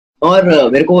और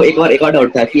मेरे को एक और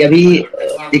डाउट था कि अभी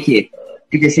हाँ। देखिए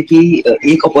कि जैसे कि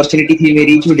एक अपॉर्चुनिटी थी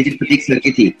मेरी जो डिजिटल प्रतीक सर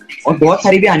की थी, और बहुत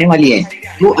सारी भी आने वाली है।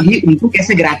 तो अभी उनको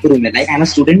कैसे ग्रैब करूं मैं? Like I am a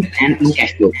student and no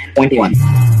cash flow, point one.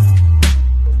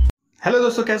 Hello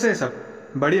दोस्तों, कैसे हैं सब?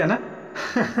 बढ़िया ना?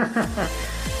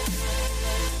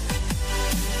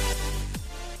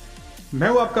 मैं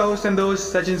हूं आपका होस्ट एंड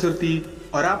दोस्त सचिन सुरती,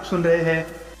 और आप सुन रहे हैं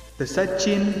द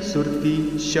सचिन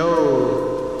सुरती शो।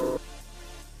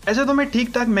 ऐसे तो मैं ठीक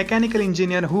ठाक मैकेनिकल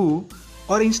इंजीनियर हूँ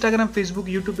और इंस्टाग्राम, फेसबुक,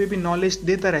 यूट्यूब पे भी नॉलेज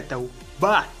देता रहता हूँ,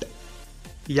 बट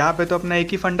यहाँ पे तो अपना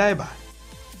एक ही फंडा है भाई,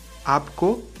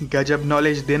 आपको गजब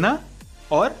नॉलेज देना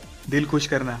और दिल खुश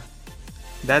करना।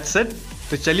 That's it.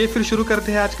 तो चलिए फिर शुरू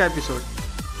करते हैं आज का एपिसोड।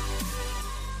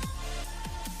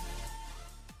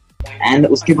 एंड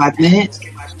उसके बाद में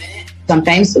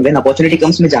समटाइम्स व्हेन अपॉर्चुनिटी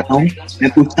कम्स मैं जाता हूँ, मैं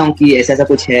पूछता हूँ कि ऐसा ऐसा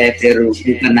कुछ है, फिर वो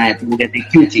करना है, तो वो कहते हैं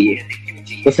क्यों चाहिए।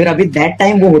 तो फिर अभी दैट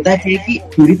टाइम वो होता है कि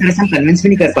पूरी तरह से हम कन्विंस भी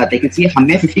नहीं कर पाते, क्योंकि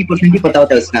हमें 50% ही पता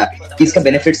होता है उसका कि इसका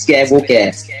बेनिफिट्स क्या है, वो क्या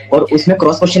है। और उसमें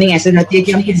क्रॉस क्वेश्चनिंग ऐसे जाती है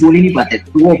कि हम कुछ बोल ही नहीं पाते,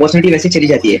 तो वो अपॉर्चुनिटी वैसे चली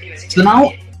जाती है। So now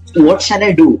what shell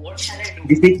I do,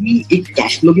 जिससे कि एक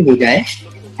कैश फ्लो भी हो जाए,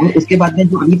 और उसके बाद में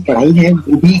जो अभी पढ़ाई है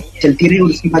वो भी चलती रहे, और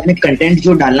उसके बाद में कंटेंट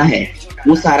जो डालना है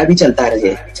वो सारा भी चलता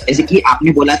रहे। जैसे कि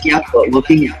आपने बोला कि आप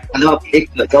वर्किंग, मतलब आप एक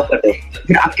जॉब करते हो,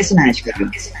 फिर आप कैसे मैनेज कर रहे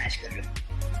हो?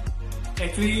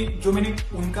 एक्चुअली जो मैंने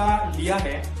उनका लिया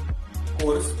है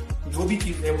कोर्स, जो भी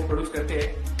चीज है वो प्रोड्यूस करते हैं,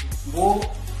 वो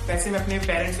पैसे मैं अपने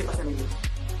पेरेंट्स से पैसे नहीं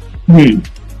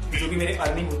लेता। जो भी मेरे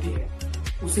अर्निंग होती है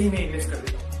उसे ही मैं इन्वेस्ट कर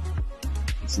देता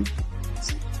हूँ,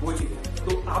 वो चीज है।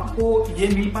 तो आपको ये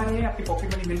मिल पा रही है, आपकी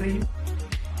पॉकेट मनी मिल रही है?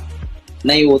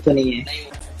 नहीं, वो तो नहीं है।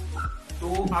 तो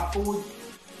आपको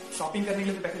शॉपिंग करने के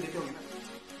लिए तो पैसे देते होंगे ना?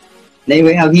 नहीं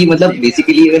भाई, अभी मतलब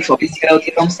बेसिकली अगर शॉपिंग वगैरह होती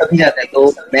है तो हम सभी जाते हैं,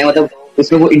 तो मैं मतलब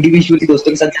उसमें वो इंडिविजुअली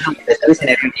दोस्तों के साथ जाना होता है, तभी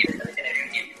सिनेरियो नहीं है।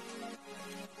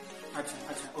 अच्छा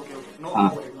अच्छा, ओके ओके, नो हाँ, no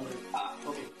worry, no worry.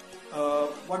 Okay,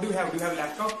 what do have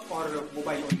laptop और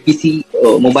mobile only? PC,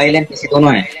 mobile and PC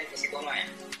दोनों है।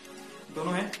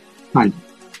 दोनों है? हाँ,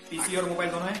 पीसी और मोबाइल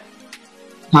दोनों है?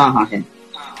 हाँ, हाँ है।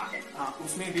 हाँ,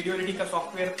 उसमें वीडियो एडिटिंग का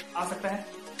सॉफ्टवेयर आ सकता है?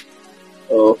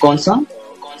 कौन सा?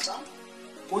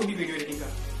 कोई भी वीडियो एडिटिंग का।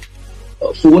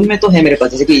 फोन में तो है मेरे पास,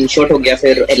 जैसे कि इनशॉट हो गया,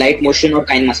 फिर एलाइट मोशन और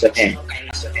काइन मास्टर है।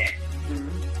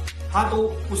 हाँ, तो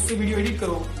उससे वीडियो एडिट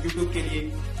करो यूट्यूब के लिए,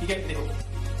 ठीक है? देखो,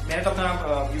 मैंने तो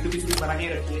अपना यूट्यूब की सीरीज बना के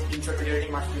रखी है, इनशॉट वीडियो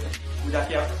एडिटिंग मास्टर है। वो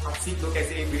जाके आप सीख लो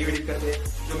कैसे वीडियो एडिट करते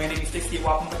हैं। जो मैंने मिस्टेक्स की वो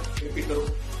आप रिपीट करो,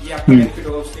 ये आपका बेनिफिट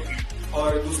होगा उससे।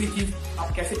 और दूसरी चीज,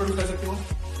 आप कैसे प्रोड्यूस कर सकते हो,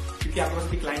 क्योंकि आपके पास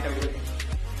भी क्लाइंट अवेलेबल है,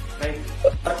 राइट?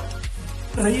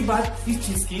 रही बात इस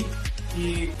चीज की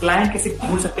कि क्लाइंट कैसे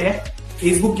ढूंढ सकते हैं,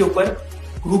 फेसबुक के ऊपर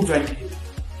ग्रुप ज्वाइन कीजिए,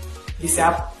 जिससे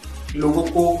आप लोगों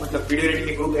को, मतलब वीडियो एडिटिंग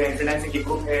के ग्रुप है, फ्रीलांसिंग के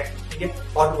ग्रुप है, ठीक है,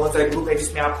 और बहुत सारे ग्रुप है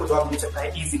जिसमें आपको जॉब मिल सकता है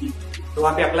इजीली। तो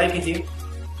वहां पे अप्लाई कीजिए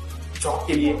जॉब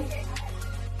के लिए,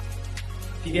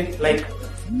 ठीक है? लाइक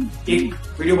एक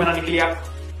वीडियो बनाने के लिए आप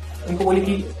उनको बोले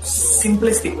कि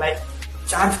simplistic, like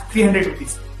charge 300 rupees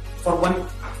for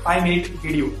 5 minute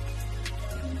video,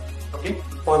 okay?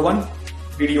 For one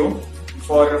video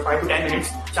for 5 to 10 minutes,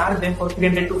 charge them for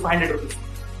 300 to 500 rupees.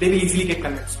 They will easily get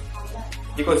convinced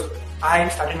because I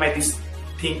started my this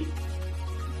thing,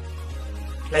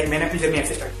 like मैंने अपनी journey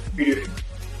ऐसे start video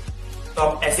editing. तो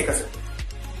आप ऐसे कर सकते हो,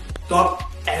 तो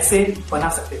आप ऐसे बना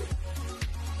सकते हो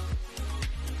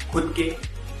खुद के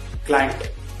क्लाइंट,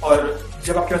 और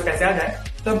जब आपके पास पैसे आ जाए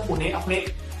तब उन्हें अपने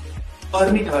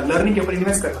अर्निंग लर्निंग के ऊपर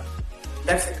इन्वेस्ट करना।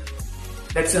 That's it,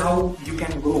 that's how you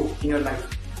can grow in your life.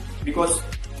 Because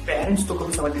parents तो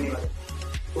कभी समझ नहीं वाले,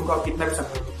 उनको आप कितना भी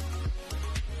समझोगे।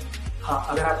 हाँ,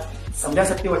 अगर आप समझा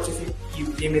सकते हो अच्छे से कि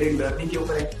ये मेरे लर्निंग के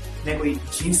ऊपर है, मैं कोई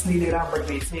जीन्स नहीं ले रहा बट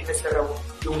मैं इसमें इन्वेस्ट कर रहा हूँ,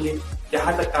 तो मुझे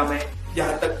यहाँ तक काम है,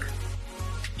 यहाँ तक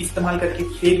इस्तेमाल करके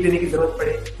फेंक देने की जरूरत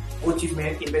पड़े, वो चीज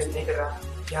मैं इन्वेस्ट नहीं कर रहा।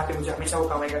 यहाँ पे मुझे हमेशा वो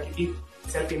काम आएगा,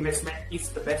 क्योंकि self investment is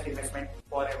the best investment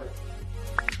for ever.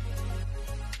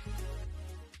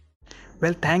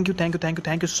 Well,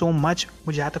 thank you so much.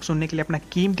 मुझे यहाँ तक सुनने के लिए, अपना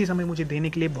कीमती समय मुझे देने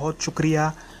के लिए बहुत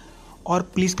शुक्रिया। और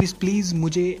प्लीज़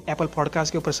मुझे एप्पल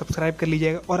पॉडकास्ट के ऊपर सब्सक्राइब कर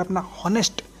लीजिएगा और अपना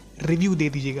हॉनेस्ट रिव्यू दे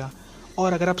दीजिएगा।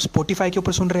 और अगर आप स्पॉटिफाई के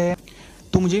ऊपर सुन रहे हैं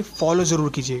तो मुझे फॉलो ज़रूर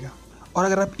कीजिएगा। और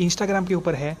अगर आप इंस्टाग्राम के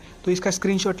ऊपर है तो इसका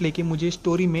स्क्रीनशॉट लेके मुझे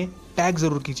स्टोरी में टैग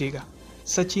ज़रूर कीजिएगा,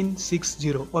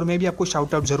 Sachin60, और मैं भी आपको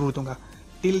शाउट आउट ज़रूर दूंगा।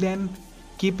 Till then,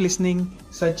 keep listening,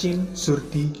 Sachin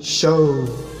Surti show.